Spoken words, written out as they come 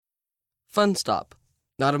Fun stop.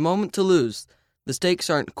 Not a moment to lose. The stakes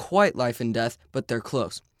aren't quite life and death, but they're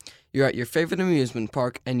close. You're at your favorite amusement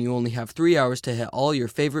park, and you only have 3 hours to hit all your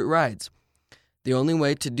favorite rides. The only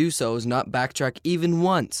way to do so is not backtrack even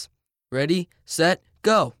once. Ready, set,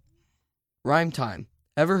 go! Rhyme time.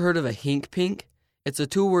 Ever heard of a hink pink? It's a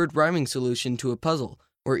 2-word rhyming solution to a puzzle,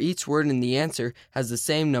 where each word in the answer has the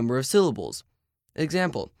same number of syllables.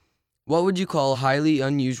 Example: what would you call highly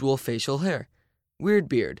unusual facial hair? Weird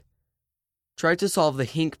beard. Try to solve the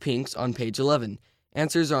hink pinks on page 11.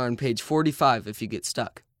 Answers are on page 45 if you get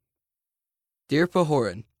stuck. Dear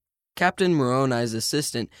Pahoran, Captain Moroni's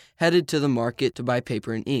assistant headed to the market to buy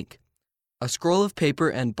paper and ink. A scroll of paper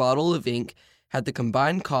and bottle of ink had the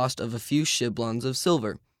combined cost of a few shiblons of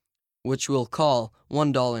silver, which we'll call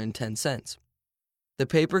 $1.10. The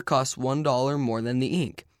paper cost $1 more than the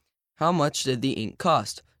ink. How much did the ink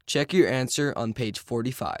cost? Check your answer on page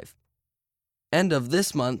 45. End of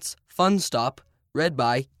this month's Fun Stop, read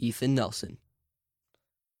by Ethan Nelson.